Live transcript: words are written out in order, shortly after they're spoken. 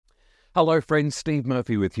Hello friends, Steve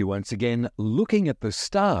Murphy with you once again, looking at the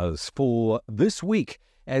stars for this week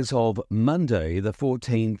as of Monday, the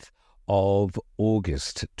 14th of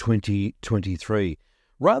August, 2023.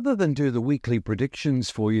 Rather than do the weekly predictions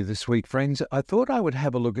for you this week, friends, I thought I would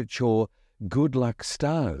have a look at your good luck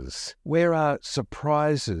stars. Where are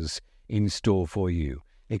surprises in store for you?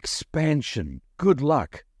 Expansion, good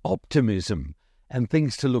luck, optimism, and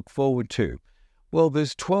things to look forward to. Well,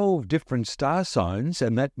 there's 12 different star signs,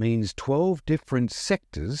 and that means 12 different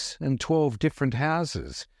sectors and 12 different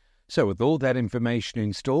houses. So with all that information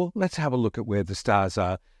in store, let's have a look at where the stars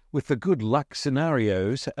are with the good luck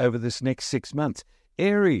scenarios over this next 6 months.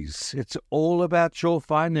 Aries, it's all about your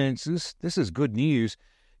finances. This is good news.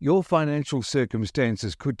 Your financial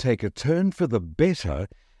circumstances could take a turn for the better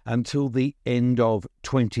until the end of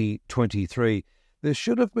 2023. There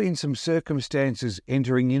should have been some circumstances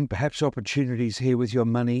entering in, perhaps opportunities here with your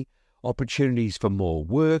money, opportunities for more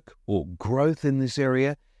work or growth in this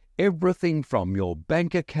area, everything from your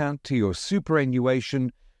bank account to your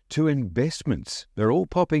superannuation to investments. They're all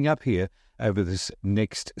popping up here over this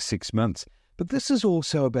next 6 months. But this is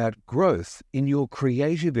also about growth in your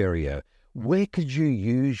creative area. Where could you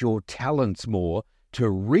use your talents more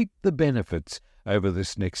to reap the benefits over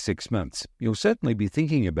this next 6 months? You'll certainly be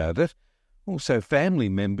thinking about it. Also, family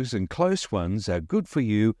members and close ones are good for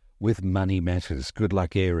you with money matters. Good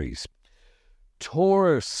luck, Aries.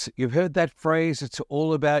 Taurus, you've heard that phrase, it's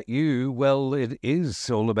all about you. Well, it is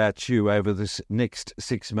all about you over this next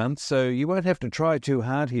 6 months, so you won't have to try too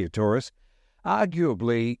hard here, Taurus.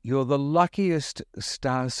 Arguably, you're the luckiest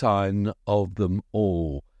star sign of them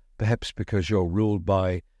all, perhaps because you're ruled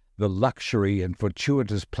by the luxury and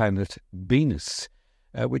fortuitous planet Venus,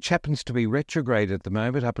 which happens to be retrograde at the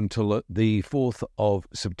moment up until the 4th of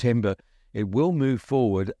September. It will move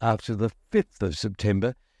forward after the 5th of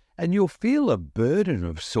September, and you'll feel a burden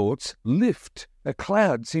of sorts lift. A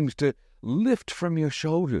cloud seems to lift from your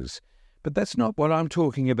shoulders. But that's not what I'm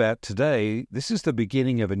talking about today. This is the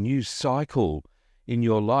beginning of a new cycle in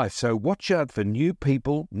your life. So watch out for new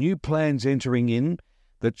people, new plans entering in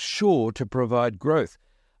that's sure to provide growth.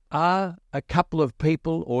 Are a couple of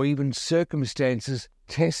people or even circumstances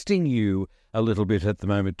testing you a little bit at the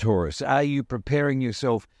moment, Taurus? Are you preparing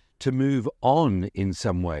yourself to move on in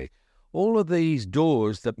some way? All of these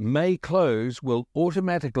doors that may close will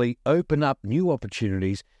automatically open up new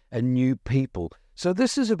opportunities and new people. So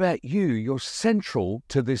this is about you. You're central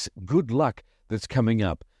to this good luck that's coming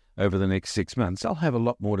up over the next 6 months. I'll have a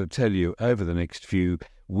lot more to tell you over the next few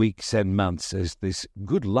weeks and months as this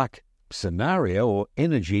good luck scenario or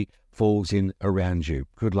energy falls in around you.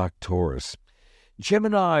 Good luck, Taurus.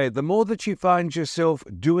 Gemini, the more that you find yourself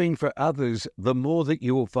doing for others, the more that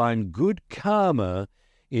you will find good karma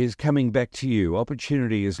is coming back to you.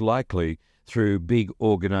 Opportunity is likely through big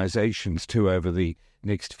organizations too over the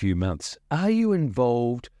next few months. Are you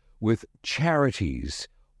involved with charities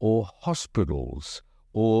or hospitals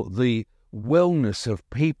or the wellness of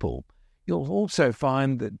people? You'll also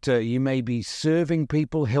find that you may be serving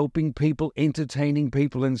people, helping people, entertaining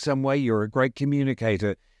people in some way. You're a great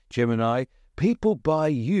communicator, Gemini. People buy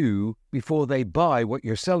you before they buy what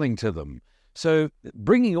you're selling to them. So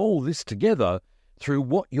bringing all this together through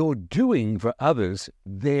what you're doing for others,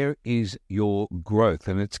 there is your growth,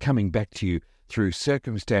 and it's coming back to you through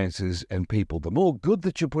circumstances and people. The more good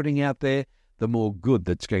that you're putting out there, the more good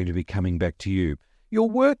that's going to be coming back to you.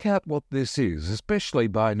 You'll work out what this is, especially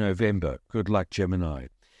by November. Good luck, Gemini.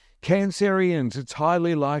 Cancerians, it's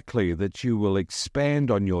highly likely that you will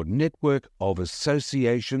expand on your network of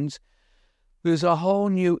associations. There's a whole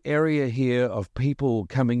new area here of people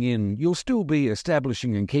coming in. You'll still be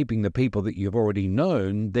establishing and keeping the people that you've already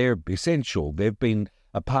known. They're essential. They've been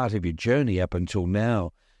a part of your journey up until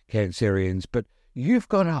now, Cancerians. But you've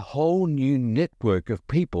got a whole new network of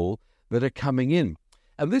people that are coming in.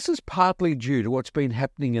 And this is partly due to what's been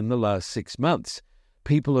happening in the last 6 months.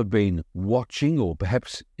 People have been watching, or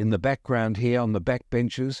perhaps in the background here on the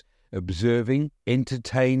backbenches, observing,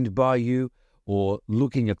 entertained by you, or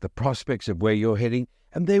looking at the prospects of where you're heading,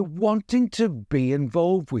 and they're wanting to be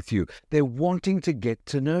involved with you. They're wanting to get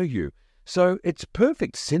to know you. So it's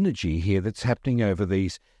perfect synergy here that's happening over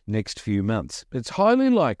these next few months. It's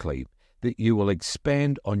highly likely that you will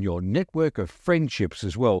expand on your network of friendships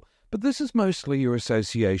as well, but this is mostly your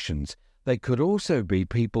associations. They could also be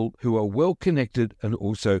people who are well connected and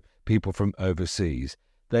also people from overseas.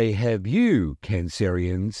 They have you,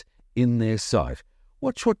 Cancerians, in their sight.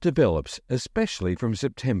 Watch what develops, especially from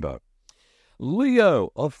September. Leo,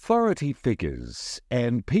 authority figures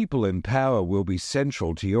and people in power will be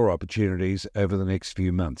central to your opportunities over the next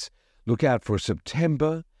few months. Look out for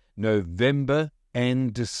September, November,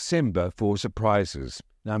 and December for surprises.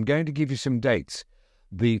 Now, I'm going to give you some dates.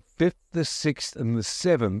 The 5th, the 6th, and the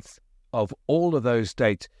 7th of all of those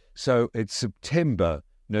dates. So it's September,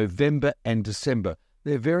 November, and December.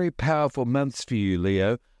 They're very powerful months for you,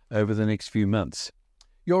 Leo, over the next few months.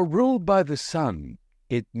 You're ruled by the sun.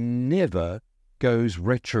 It never goes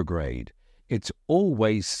retrograde. It's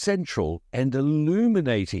always central and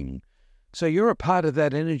illuminating. So you're a part of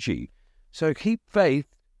that energy. So keep faith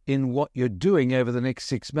in what you're doing over the next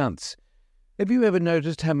 6 months. Have you ever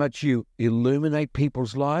noticed how much you illuminate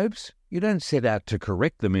people's lives? You don't set out to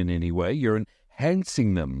correct them in any way. You're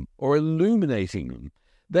enhancing them or illuminating them.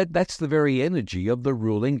 That's the very energy of the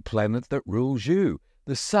ruling planet that rules you,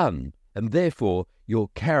 the sun, and therefore you're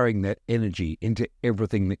carrying that energy into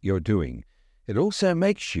everything that you're doing. It also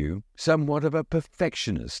makes you somewhat of a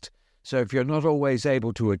perfectionist. So if you're not always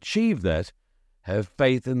able to achieve that, have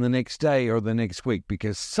faith in the next day or the next week,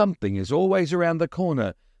 because something is always around the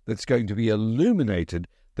corner that's going to be illuminated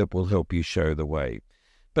that will help you show the way.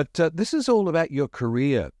 But this is all about your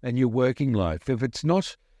career and your working life. If it's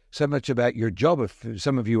not so much about your job, if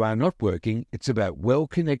some of you are not working, it's about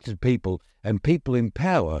well-connected people and people in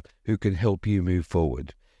power who can help you move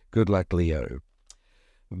forward. Good luck, Leo.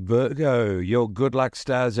 Virgo, your good luck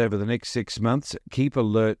stars over the next 6 months. Keep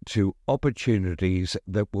alert to opportunities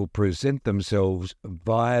that will present themselves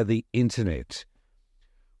via the internet.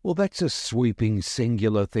 Well, that's a sweeping,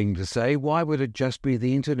 singular thing to say. Why would it just be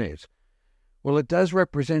the internet? Well, it does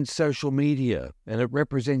represent social media, and it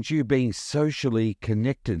represents you being socially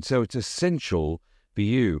connected, so it's essential for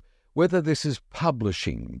you. Whether this is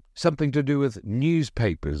publishing, something to do with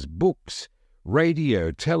newspapers, books,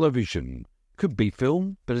 radio, television, could be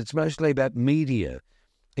film, but it's mostly about media,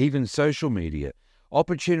 even social media.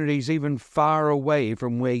 Opportunities even far away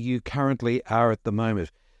from where you currently are at the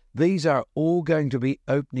moment. These are all going to be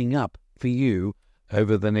opening up for you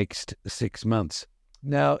over the next 6 months.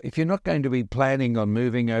 Now, if you're not going to be planning on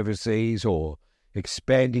moving overseas or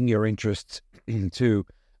expanding your interests into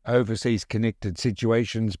overseas connected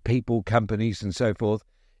situations, people, companies, and so forth,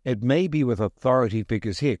 it may be with authority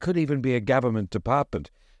figures here. It could even be a government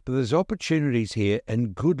department. But there's opportunities here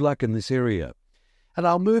and good luck in this area. And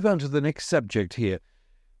I'll move on to the next subject here.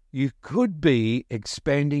 You could be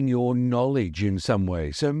expanding your knowledge in some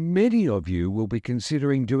way. So many of you will be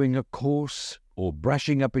considering doing a course or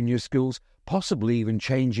brushing up in your skills, possibly even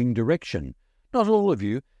changing direction. Not all of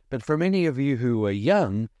you, but for many of you who are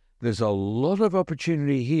young, there's a lot of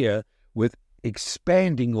opportunity here with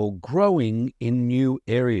expanding or growing in new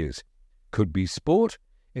areas. Could be sport.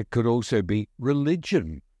 It could also be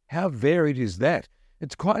religion. How varied is that?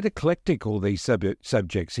 It's quite eclectic, all these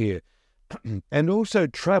subjects here. And also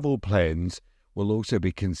travel plans will also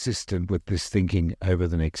be consistent with this thinking over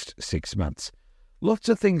the next 6 months. Lots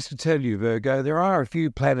of things to tell you, Virgo. There are a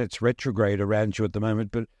few planets retrograde around you at the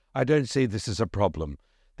moment, but I don't see this as a problem.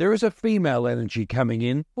 There is a female energy coming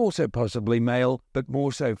in, also possibly male, but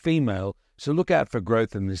more so female, so look out for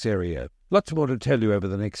growth in this area. Lots more to tell you over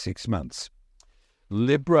the next 6 months.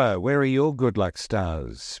 Libra, where are your good luck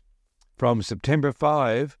stars? From September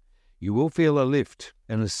 5, you will feel a lift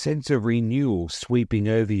and a sense of renewal sweeping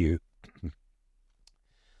over you.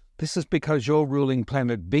 This is because your ruling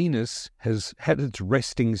planet Venus has had its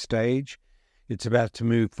resting stage. It's about to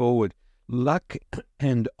move forward. Luck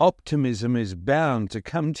and optimism is bound to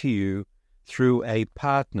come to you through a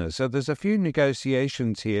partner. So there's a few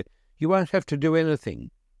negotiations here. You won't have to do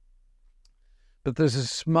anything. But there's a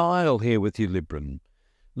smile here with you, Libran.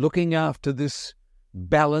 Looking after this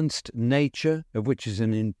balanced nature, of which is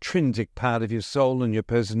an intrinsic part of your soul and your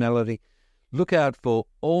personality. Look out for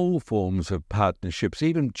all forms of partnerships,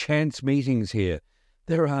 even chance meetings here.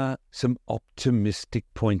 There are some optimistic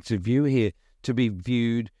points of view here to be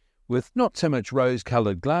viewed with not so much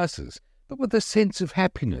rose-coloured glasses, but with a sense of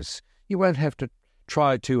happiness. You won't have to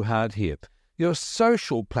try too hard here. Your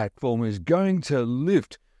social platform is going to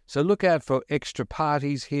lift. So look out for extra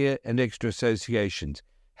parties here and extra associations.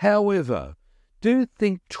 However, do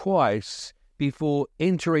think twice before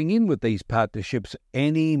entering in with these partnerships,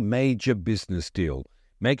 any major business deal.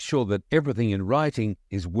 Make sure that everything in writing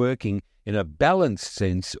is working in a balanced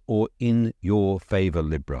sense or in your favour,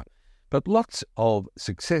 Libra. But lots of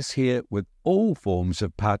success here with all forms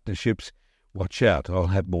of partnerships. Watch out, I'll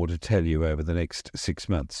have more to tell you over the next 6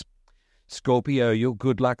 months. Scorpio, your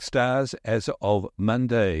good luck stars as of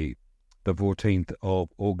Monday, the 14th of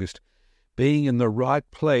August. Being in the right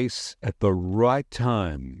place at the right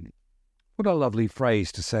time. What a lovely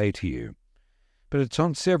phrase to say to you. But it's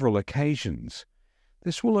on several occasions.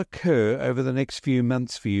 This will occur over the next few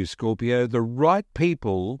months for you, Scorpio. The right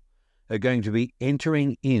people are going to be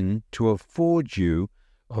entering in to afford you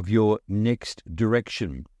of your next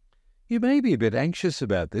direction. You may be a bit anxious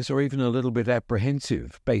about this or even a little bit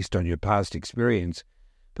apprehensive based on your past experience,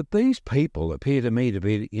 but these people appear to me to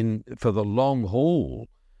be in for the long haul.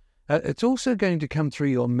 It's also going to come through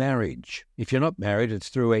your marriage. If you're not married, it's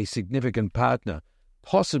through a significant partner,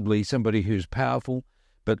 possibly somebody who's powerful,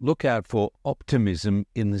 but look out for optimism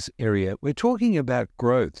in this area. We're talking about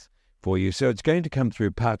growth for you, so it's going to come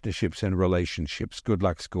through partnerships and relationships. Good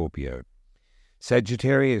luck, Scorpio.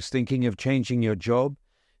 Sagittarius, thinking of changing your job,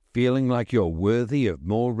 feeling like you're worthy of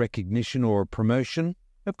more recognition or a promotion?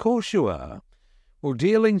 Of course you are. Well,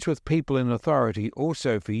 dealings with people in authority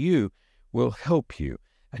also for you will help you.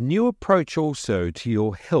 A new approach also to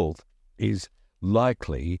your health is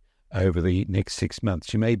likely over the next 6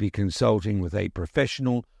 months. You may be consulting with a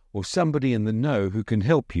professional or somebody in the know who can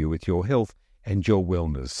help you with your health and your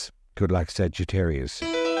wellness. Good luck, Sagittarius.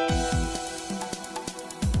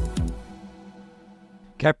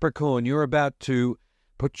 Capricorn, you're about to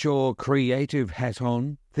put your creative hat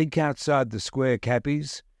on, think outside the square,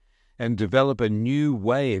 Cappies, and develop a new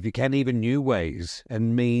way, if you can, even new ways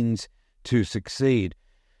and means to succeed.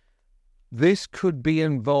 This could be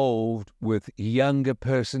involved with younger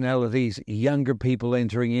personalities, younger people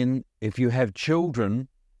entering in. If you have children,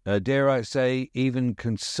 dare I say, even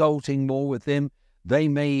consulting more with them, they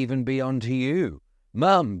may even be on to you.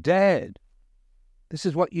 Mum, Dad, this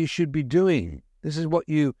is what you should be doing. This is what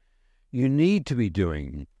you need to be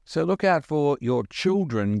doing. So look out for your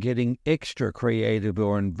children getting extra creative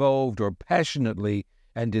or involved or passionately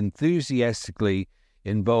and enthusiastically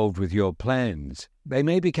involved with your plans. They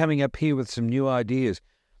may be coming up here with some new ideas.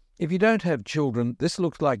 If you don't have children, this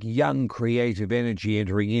looks like young creative energy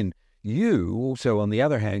entering in. You, also on the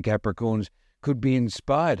other hand, Capricorns, could be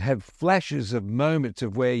inspired, have flashes of moments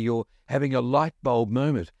of where you're having a light bulb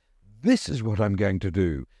moment. This is what I'm going to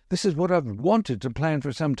do. This is what I've wanted to plan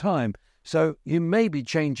for some time. So you may be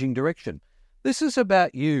changing direction. This is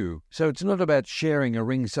about you. So it's not about sharing a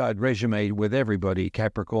ringside resume with everybody,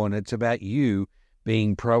 Capricorn. It's about you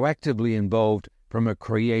being proactively involved from a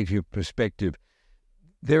creative perspective.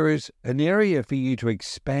 There is an area for you to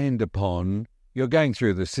expand upon. You're going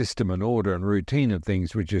through the system and order and routine of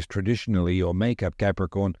things, which is traditionally your makeup,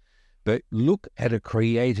 Capricorn. But look at a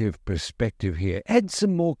creative perspective here. Add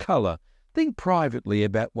some more color. Think privately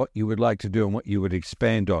about what you would like to do and what you would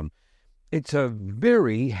expand on. It's a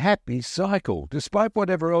very happy cycle. Despite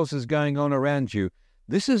whatever else is going on around you,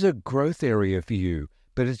 this is a growth area for you,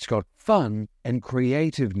 but it's got fun and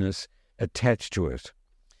creativeness attached to it.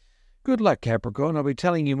 Good luck, Capricorn. I'll be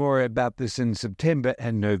telling you more about this in September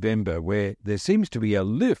and November, where there seems to be a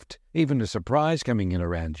lift, even a surprise coming in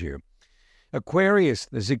around you. Aquarius,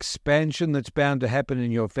 there's expansion that's bound to happen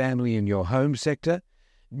in your family and your home sector.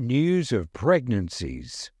 News of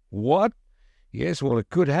pregnancies. What? Yes, well, it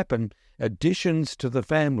could happen. Additions to the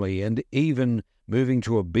family and even moving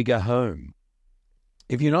to a bigger home.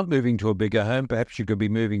 If you're not moving to a bigger home, perhaps you could be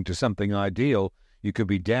moving to something ideal. You could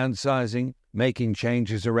be downsizing, making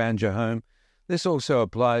changes around your home. This also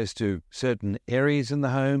applies to certain areas in the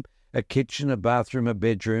home, a kitchen, a bathroom, a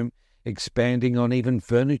bedroom, expanding on even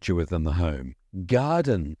furniture within the home,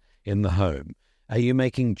 garden in the home. Are you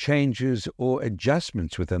making changes or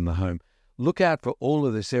adjustments within the home? Look out for all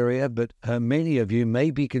of this area, but many of you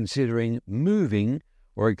may be considering moving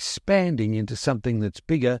or expanding into something that's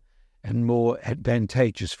bigger and more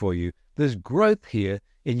advantageous for you. There's growth here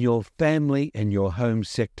in your family and your home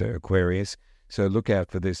sector, Aquarius, so look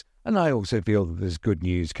out for this. And I also feel that there's good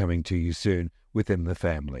news coming to you soon within the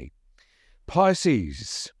family.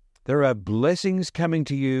 Pisces, there are blessings coming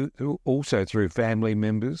to you also through family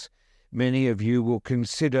members. Many of you will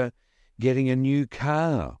consider getting a new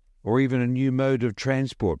car or even a new mode of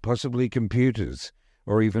transport, possibly computers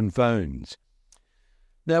or even phones.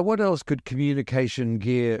 Now, what else could communication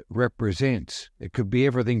gear represent? It could be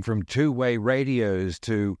everything from two-way radios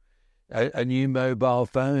to a new mobile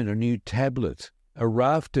phone, a new tablet, a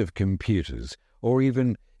raft of computers, or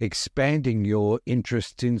even expanding your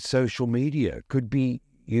interests in social media. Could be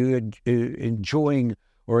you enjoying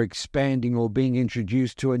or expanding or being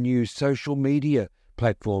introduced to a new social media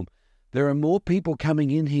platform. There are more people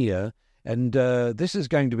coming in here, and this is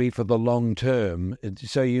going to be for the long term.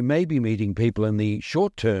 So you may be meeting people in the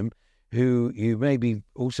short term who you may be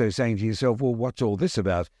also saying to yourself, well, what's all this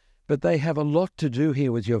about? But they have a lot to do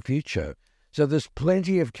here with your future. So there's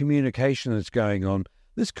plenty of communication that's going on.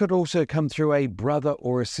 This could also come through a brother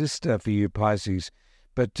or a sister for you, Pisces.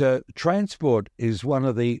 But transport is one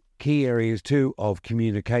of the key areas too of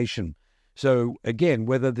communication. So again,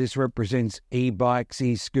 whether this represents e-bikes,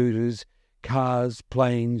 e-scooters, cars,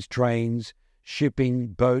 planes, trains, shipping,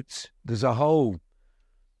 boats. There's a whole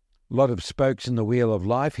lot of spokes in the wheel of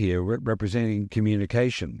life here representing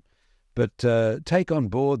communication. But take on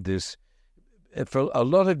board this. For a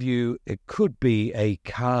lot of you, it could be a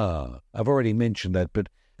car. I've already mentioned that, but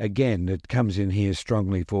again, it comes in here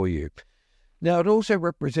strongly for you. Now, it also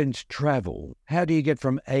represents travel. How do you get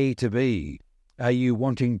from A to B? Are you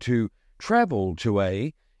wanting to travel to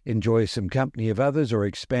A, enjoy some company of others, or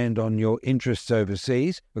expand on your interests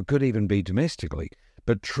overseas? It could even be domestically.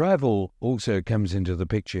 But travel also comes into the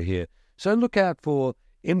picture here. So look out for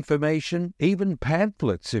information, even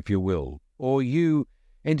pamphlets, if you will, or you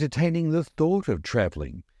entertaining the thought of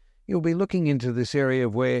travelling. You'll be looking into this area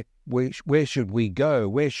of where should we go?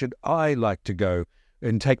 Where should I like to go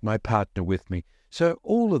and take my partner with me? So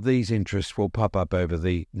all of these interests will pop up over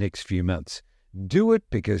the next few months. Do it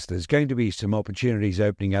because there's going to be some opportunities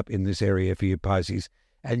opening up in this area for you, Pisces,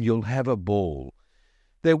 and you'll have a ball.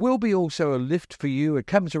 There will be also a lift for you. It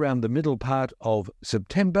comes around the middle part of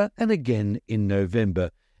September and again in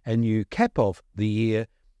November, and you cap off the year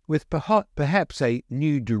with perhaps a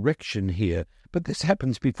new direction here, but this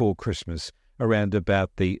happens before Christmas, around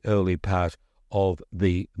about the early part of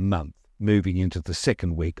the month, moving into the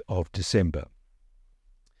second week of December.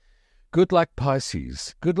 Good luck,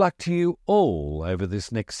 Pisces. Good luck to you all over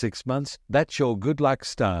this next 6 months. That's your good luck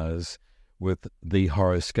stars with the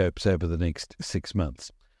horoscopes over the next 6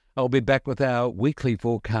 months. I'll be back with our weekly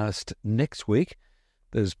forecast next week.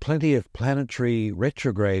 There's plenty of planetary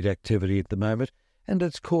retrograde activity at the moment, and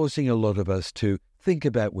it's causing a lot of us to think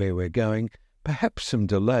about where we're going, perhaps some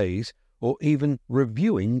delays, or even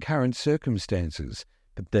reviewing current circumstances.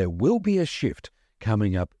 But there will be a shift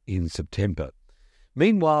coming up in September.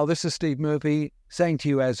 Meanwhile, this is Steve Murphy saying to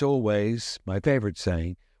you, as always, my favourite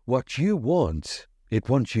saying, what you want, it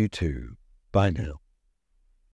wants you to. Bye now.